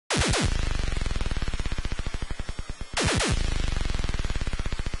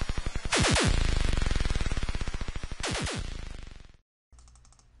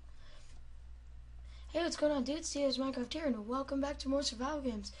what's going on, dudes? Diegosminecraft here, and welcome back to more survival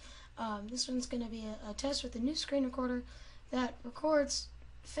games. This one's going to be a test with a new screen recorder that records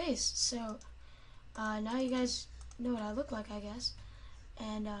face. So, now you guys know what I look like, I guess.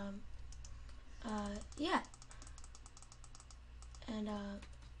 And, yeah. And,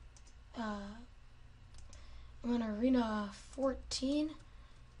 I'm on Arena 14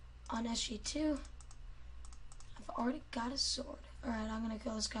 on SG2. I've already got a sword. Alright, I'm going to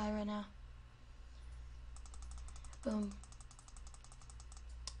kill this guy right now. Boom.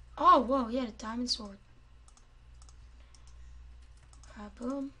 Oh, whoa, he had a diamond sword. Alright,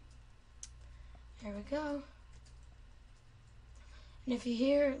 boom. There we go. And if you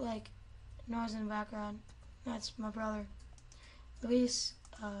hear, like, noise in the background, that's my brother, Luis.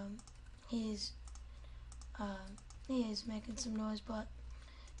 He is making some noise, but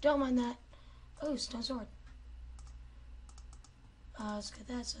don't mind that. Oh, stone sword. Let's get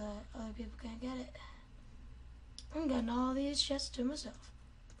that so that other people can't get it. I'm getting all these chests to myself.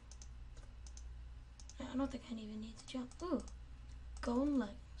 I don't think I even need to jump. Ooh, golden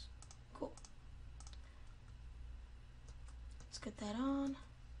leggings. Cool. Let's get that on.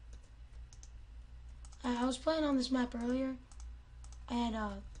 I was playing on this map earlier, and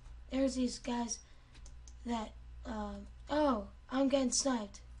there's these guys that, oh, I'm getting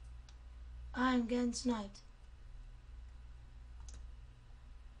sniped. I'm getting sniped.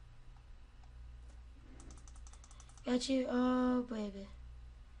 Got you. Oh, baby.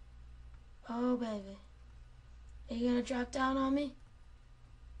 Oh, baby. Are you gonna drop down on me?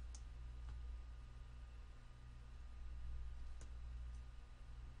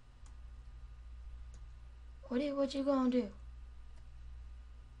 What you gonna do?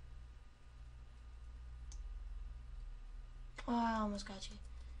 Oh, I almost got you.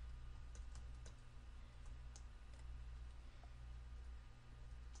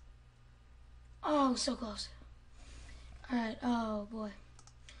 Oh, so close. Alright, oh boy.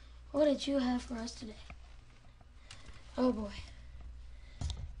 What did you have for us today? Oh boy.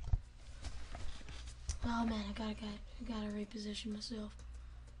 Oh man, I gotta reposition myself.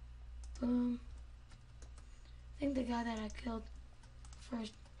 Boom. I think the guy that I killed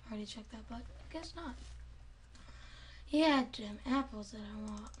first already checked that, but I guess not. He had them apples that I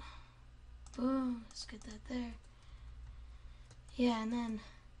want. Boom, let's get that there. Yeah, and then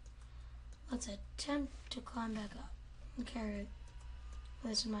let's attempt to climb back up and carry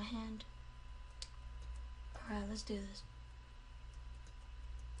this in my hand. Alright, let's do this.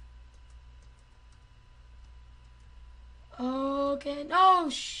 Okay, no,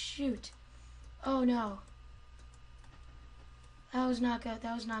 shoot. Oh no. That was not good,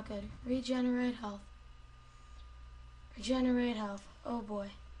 that was not good. Regenerate health. Regenerate health, oh boy.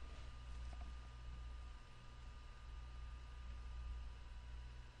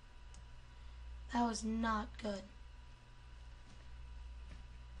 That was not good.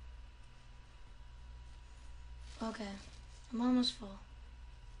 Okay, I'm almost full.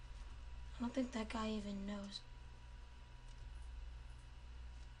 I don't think that guy even knows.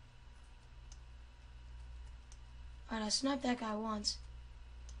 Alright, I sniped that guy once.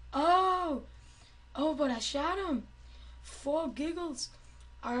 Oh! Oh, but I shot him! 4 giggles.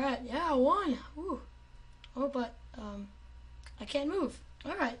 Alright, yeah, I won. Woo. Oh, but, I can't move.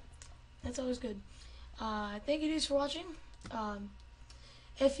 Alright, that's always good. Thank you dudes for watching.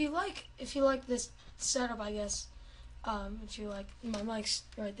 If you like this setup, I guess, if you like, my mic's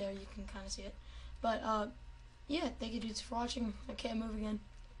right there, you can kind of see it. But, yeah, thank you dudes for watching. I can't move again.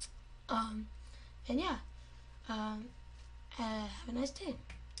 And yeah, have a nice day.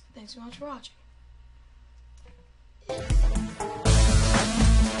 Thanks so much for watching.